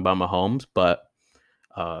started talking about Mahomes, but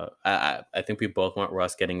I think we both want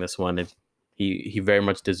Russ getting this one. He very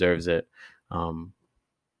much deserves it.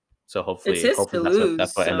 So hopefully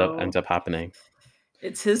that's what ends up happening.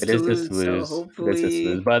 It's his to lose. So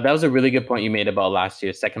hopefully. But that was a really good point you made about last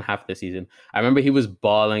year's second half of the season. I remember he was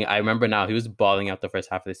balling. I remember now he was balling out the first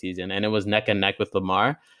half of the season, and it was neck and neck with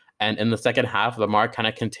Lamar. And in the second half, Lamar kind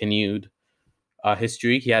of continued his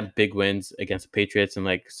streak. He had big wins against the Patriots and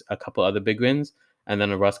like a couple other big wins. And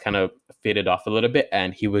then Russ kind of faded off a little bit,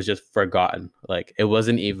 and he was just forgotten. Like, it was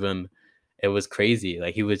crazy.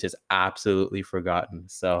 Like, he was just absolutely forgotten.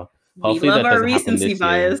 So hopefully we love our recency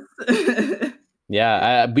bias.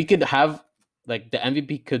 Yeah, we could have, like, the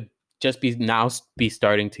MVP could just be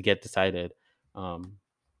starting to get decided,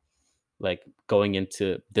 like, going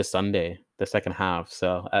into this Sunday, the second half.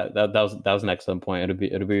 So that was an excellent point.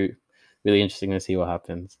 It'll be really interesting to see what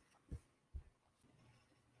happens.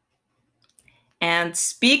 And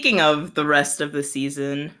speaking of the rest of the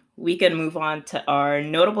season, we can move on to our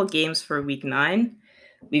notable games for Week 9.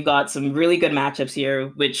 We've got some really good matchups here,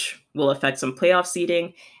 which will affect some playoff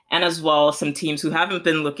seeding, and as well some teams who haven't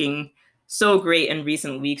been looking so great in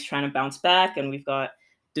recent weeks trying to bounce back. And we've got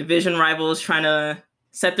division rivals trying to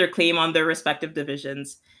set their claim on their respective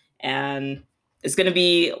divisions. And it's going to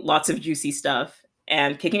be lots of juicy stuff.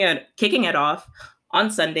 And kicking it off on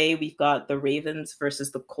Sunday, we've got the Ravens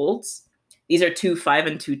versus the Colts. These are 2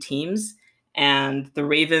 5-2 teams, and the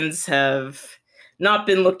Ravens have not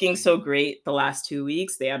been looking so great the last 2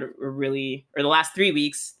 weeks. They had the last 3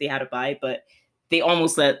 weeks they had a bye, but they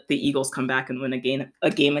almost let the Eagles come back and win a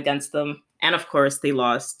game against them. And of course, they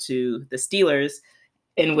lost to the Steelers,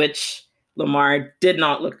 in which Lamar did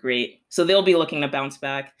not look great. So they'll be looking to bounce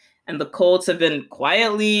back. And the Colts have been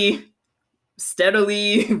quietly,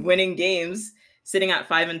 steadily winning games, sitting at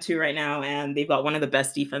 5-2 right now, and they've got one of the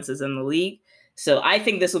best defenses in the league. So I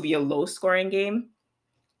think this will be a low-scoring game.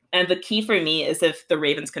 And the key for me is if the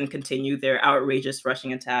Ravens can continue their outrageous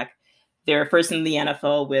rushing attack. They're first in the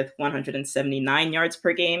NFL with 179 yards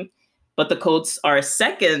per game, but the Colts are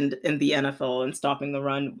second in the NFL in stopping the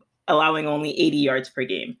run, allowing only 80 yards per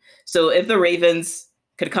game. So if the Ravens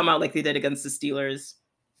could come out like they did against the Steelers,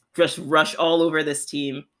 just rush all over this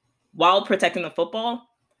team, while protecting the football,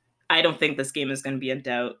 I don't think this game is going to be in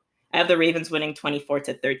doubt. I have the Ravens winning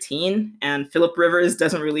 24-13, and Philip Rivers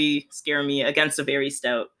doesn't really scare me against a very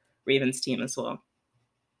stout Ravens team as well.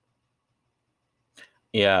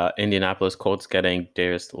 Yeah, Indianapolis Colts getting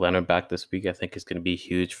Darius Leonard back this week, I think, is going to be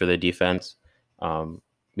huge for the defense.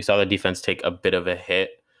 We saw the defense take a bit of a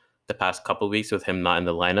hit the past couple of weeks with him not in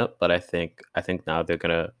the lineup, but I think now they're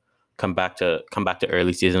gonna come back to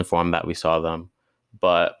early season form that we saw them.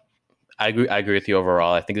 But I agree with you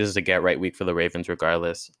overall. I think this is a get right week for the Ravens,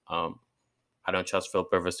 regardless. I don't trust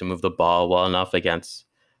Philip Rivers to move the ball well enough against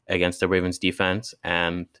the Ravens defense,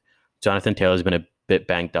 and Jonathan Taylor's been a bit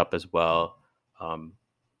banged up as well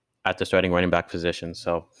at the starting running back position.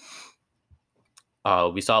 So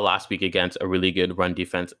we saw last week against a really good run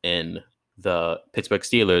defense in the Pittsburgh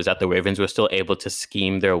Steelers that the Ravens were still able to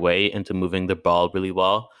scheme their way into moving the ball really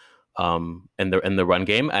well in the run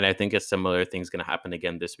game. And I think a similar thing's going to happen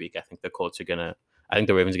again this week. I think the Ravens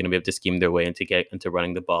are going to be able to scheme their way into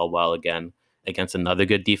running the ball well again against another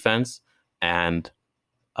good defense. And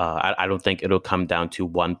I don't think it'll come down to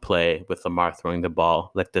one play with Lamar throwing the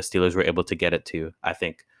ball like the Steelers were able to get it to. I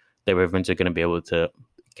think the Ravens are going to be able to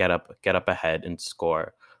get up ahead and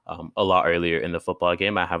score a lot earlier in the football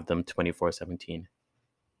game. I have them 24-17.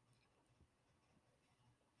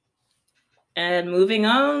 And moving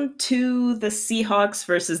on to the Seahawks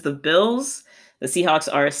versus the Bills. The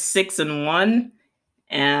Seahawks are 6-1,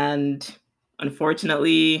 and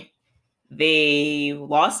unfortunately, they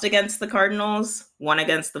lost against the Cardinals, won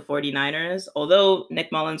against the 49ers, although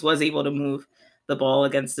Nick Mullins was able to move the ball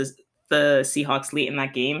against the Seahawks late in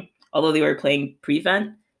that game, although they were playing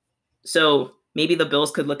prevent. So maybe the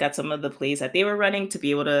Bills could look at some of the plays that they were running to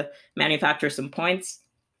be able to manufacture some points.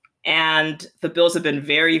 And the Bills have been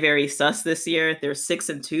very, very sus this year. They're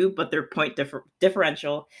 6-2, but their point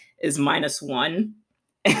differential is -1.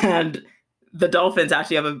 And the Dolphins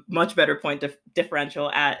actually have a much better point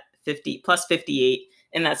differential at 50 plus 58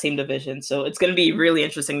 in that same division. So it's going to be really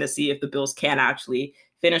interesting to see if the Bills can actually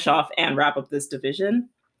finish off and wrap up this division.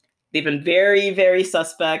 They've been very, very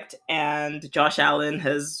suspect, and Josh Allen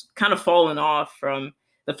has kind of fallen off from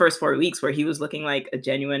the first 4 weeks where he was looking like a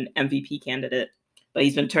genuine MVP candidate. But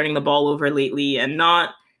he's been turning the ball over lately and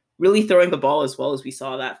not really throwing the ball as well as we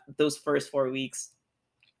saw those first 4 weeks.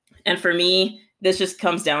 And for me, this just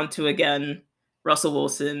comes down to, again, Russell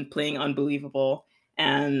Wilson playing unbelievable,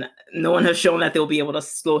 and no one has shown that they'll be able to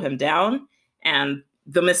slow him down. And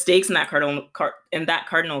the mistakes in that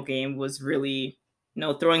Cardinal game was really,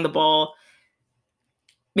 throwing the ball,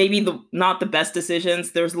 maybe not the best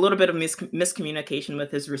decisions. There was a little bit of miscommunication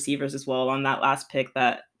with his receivers as well on that last pick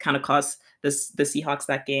that kind of cost the Seahawks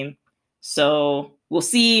that game. So we'll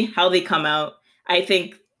see how they come out. I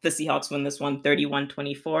think the Seahawks win this one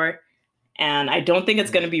 31-24. And I don't think it's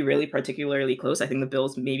going to be really particularly close. I think the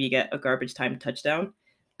Bills maybe get a garbage time touchdown.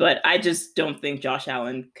 But I just don't think Josh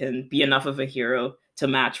Allen can be enough of a hero to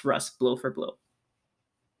match Russ blow for blow.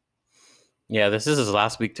 Yeah, this is his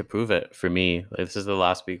last week to prove it for me. This is the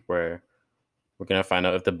last week where we're gonna find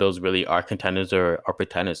out if the Bills really are contenders or are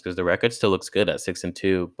pretenders, because the record still looks good at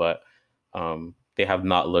 6-2, but they have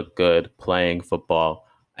not looked good playing football.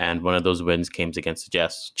 And one of those wins came against the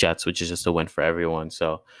Jets, which is just a win for everyone.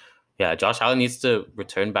 So yeah, Josh Allen needs to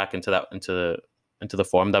return back into the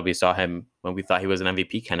form that we saw him when we thought he was an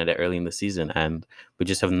MVP candidate early in the season, and we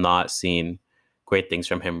just have not seen great things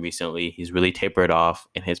from him recently. He's really tapered off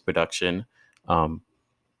in his production.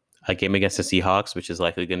 A game against the Seahawks, which is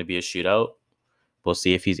likely going to be a shootout. We'll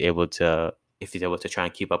see if he's able to try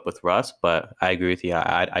and keep up with Russ. But I agree with you.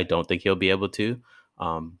 I don't think he'll be able to.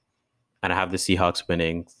 And I have the Seahawks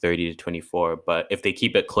winning 30-24. But if they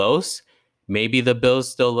keep it close, maybe the Bills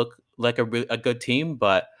still look like a good team.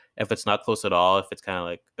 But if it's not close at all, if it's kind of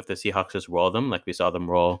like if the Seahawks just roll them, like we saw them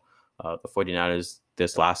roll the 49ers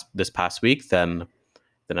this past week, then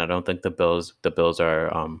I don't think the Bills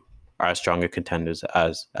are stronger contenders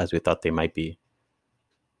as we thought they might be.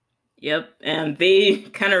 Yep, and they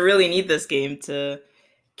kind of really need this game to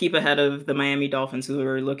keep ahead of the Miami Dolphins, who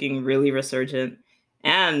are looking really resurgent.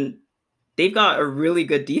 And they've got a really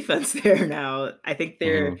good defense there now. I think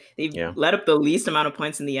they've let up the least amount of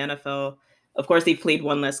points in the NFL. Of course, they've played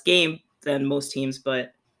one less game than most teams,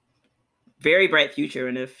 but very bright future.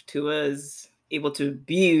 And if Tua is able to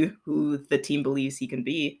be who the team believes he can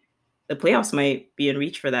be, the playoffs might be in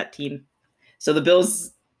reach for that team. So the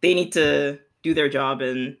Bills, they need to do their job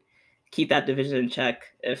and keep that division in check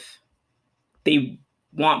if they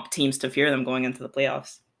want teams to fear them going into the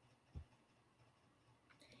playoffs.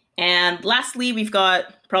 And lastly, we've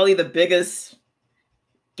got probably the biggest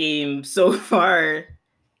game so far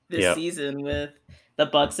this season with the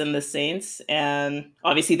Bucks and the Saints. And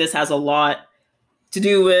obviously this has a lot to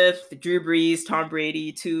do with Drew Brees, Tom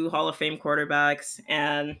Brady, two Hall of Fame quarterbacks,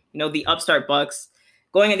 and the upstart Bucks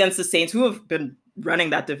going against the Saints, who have been running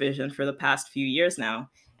that division for the past few years now.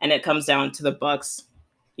 And it comes down to the Bucks.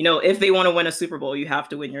 If they want to win a Super Bowl, you have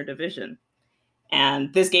to win your division.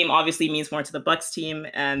 And this game obviously means more to the Bucks team,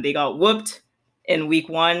 and they got whooped in week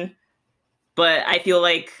 1. But I feel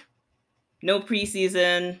like no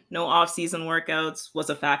preseason, no off-season workouts was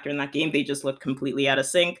a factor in that game. They just looked completely out of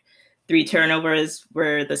sync. 3 turnovers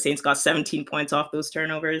where the Saints got 17 points off those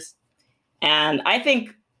turnovers. And I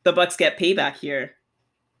think the Bucks get payback here.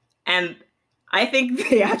 And I think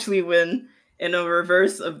they actually win in a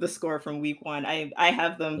reverse of the score from week 1. I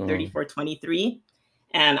have them 34-23.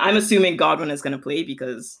 And I'm assuming Godwin is going to play,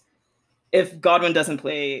 because if Godwin doesn't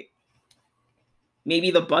play,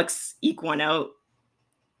 maybe the Bucks eke one out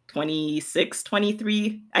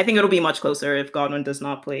 26-23. I think it'll be much closer if Godwin does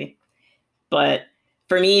not play. But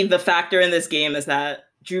for me, the factor in this game is that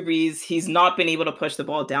Drew Brees, he's not been able to push the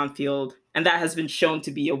ball downfield, and that has been shown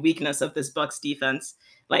to be a weakness of this Bucks defense.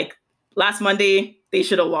 Like last Monday, they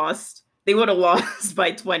should have lost. They would have lost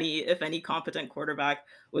by 20 if any competent quarterback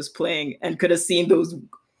was playing and could have seen those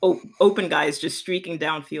open guys just streaking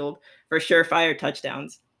downfield for surefire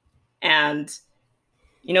touchdowns. And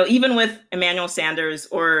even with Emmanuel Sanders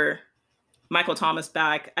or Michael Thomas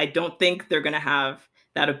back, I don't think they're going to have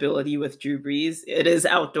that ability with Drew Brees. It is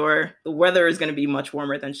outdoor. The weather is going to be much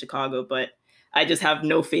warmer than Chicago, but I just have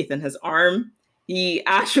no faith in his arm. He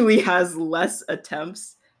actually has less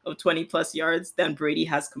attempts of 20-plus yards than Brady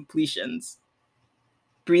has completions.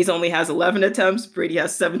 Brees only has 11 attempts. Brady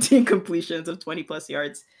has 17 completions of 20-plus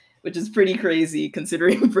yards, which is pretty crazy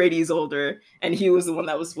considering Brady's older, and he was the one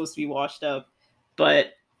that was supposed to be washed up.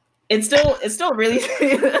 But it's still really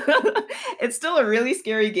it's still a really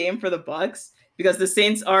scary game for the Bucks, because the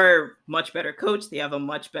Saints are much better coached. They have a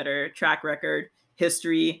much better track record,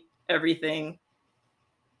 history, everything.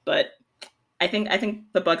 But I think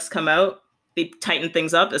the Bucks come out, they tighten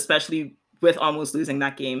things up, especially with almost losing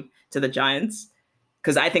that game to the Giants,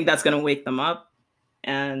 because I think that's going to wake them up.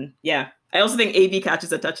 And yeah, I also think AB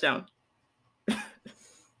catches a touchdown.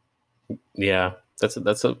 Yeah, that's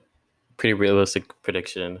a pretty realistic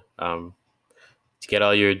prediction. To get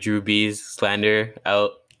all your Drew Brees slander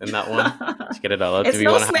out in that one, to get it all out.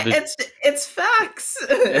 It's facts.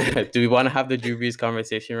 Do we want to have the Drew Brees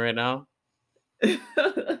conversation right now?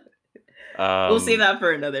 We'll save that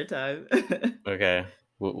for another time. Okay,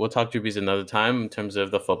 we'll talk Drew Brees another time. In terms of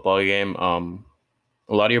the football game, a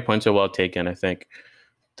lot of your points are well taken. I think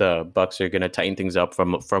the Bucks are going to tighten things up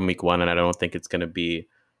from week 1, and I don't think it's going to be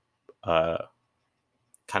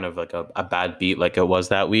kind of like a bad beat like it was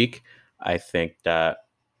that week. I think that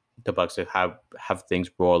the Bucks have things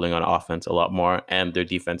rolling on offense a lot more, and their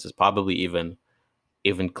defense is probably even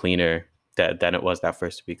cleaner than it was that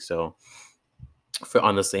first week. So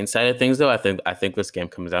on the Saints side of things, though, I think this game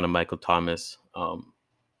comes down to Michael Thomas.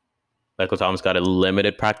 Michael Thomas got a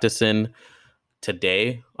limited practice in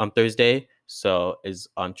today on Thursday, so is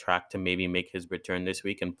on track to maybe make his return this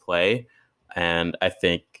week and play. And I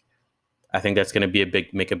think that's going to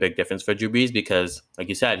make a big difference for Drew Brees, because, like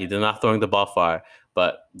you said, he's not throwing the ball far.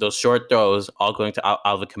 But those short throws, all going to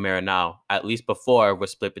Alvin Kamara now, at least before, were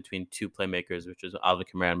split between 2 playmakers, which was Alvin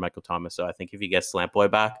Kamara and Michael Thomas. So I think if he gets Slant Boy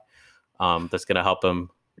back, that's going to help him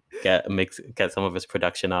get some of his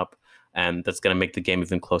production up, and that's going to make the game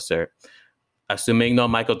even closer. Assuming no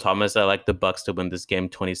Michael Thomas, I like the Bucks to win this game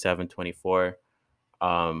 27-24.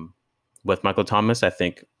 With Michael Thomas, I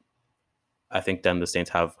think then the Saints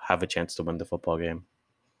have a chance to win the football game.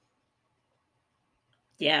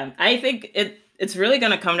 Yeah, I think it's really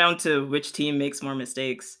going to come down to which team makes more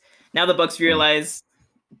mistakes. Now the Bucks realize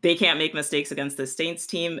they can't make mistakes against the Saints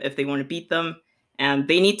team if they want to beat them, and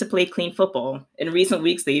they need to play clean football. In recent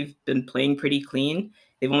weeks, they've been playing pretty clean.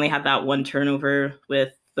 They've only had that 1 turnover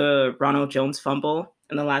with the Ronald Jones fumble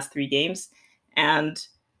in the last 3 games, and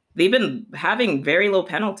they've been having very low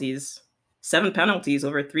penalties. 7 penalties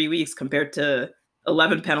over 3 weeks compared to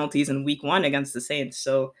 11 penalties in week 1 against the Saints.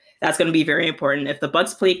 So that's going to be very important. If the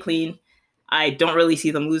Bucks play clean, I don't really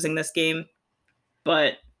see them losing this game.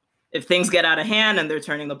 But if things get out of hand and they're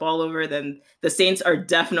turning the ball over, then the Saints are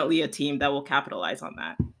definitely a team that will capitalize on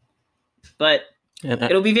that. But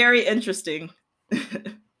it'll be very interesting.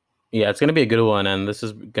 Yeah, it's going to be a good one. And this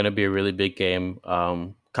is going to be a really big game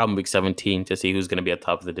come week 17 to see who's going to be at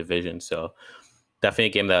top of the division. So definitely a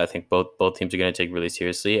game that I think both teams are going to take really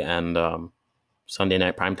seriously. And Sunday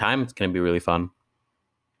night prime time, it's going to be really fun.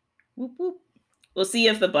 Whoop, whoop. We'll see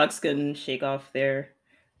if the Bucks can shake off their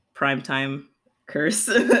primetime curse.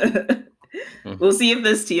 We'll see if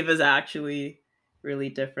this team is actually really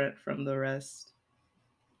different from the rest.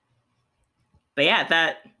 But yeah,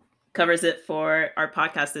 that covers it for our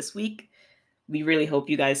podcast this week. We really hope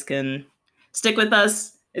you guys can stick with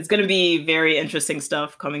us. It's going to be very interesting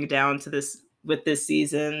stuff coming down to this with this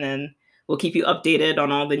season, and we'll keep you updated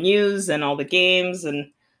on all the news and all the games and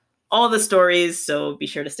all the stories. So be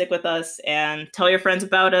sure to stick with us and tell your friends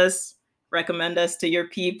about us, recommend us to your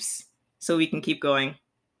peeps so we can keep going.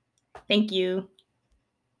 Thank you.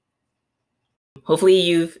 Hopefully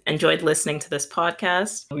you've enjoyed listening to this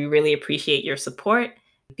podcast. We really appreciate your support.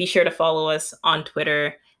 Be sure to follow us on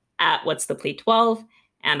Twitter at What's the Play 12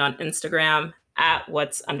 and on Instagram at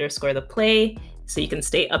What's_the_play so you can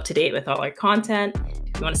stay up to date with all our content.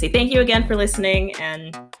 We want to say thank you again for listening,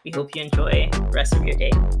 and we hope you enjoy the rest of your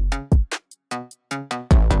day.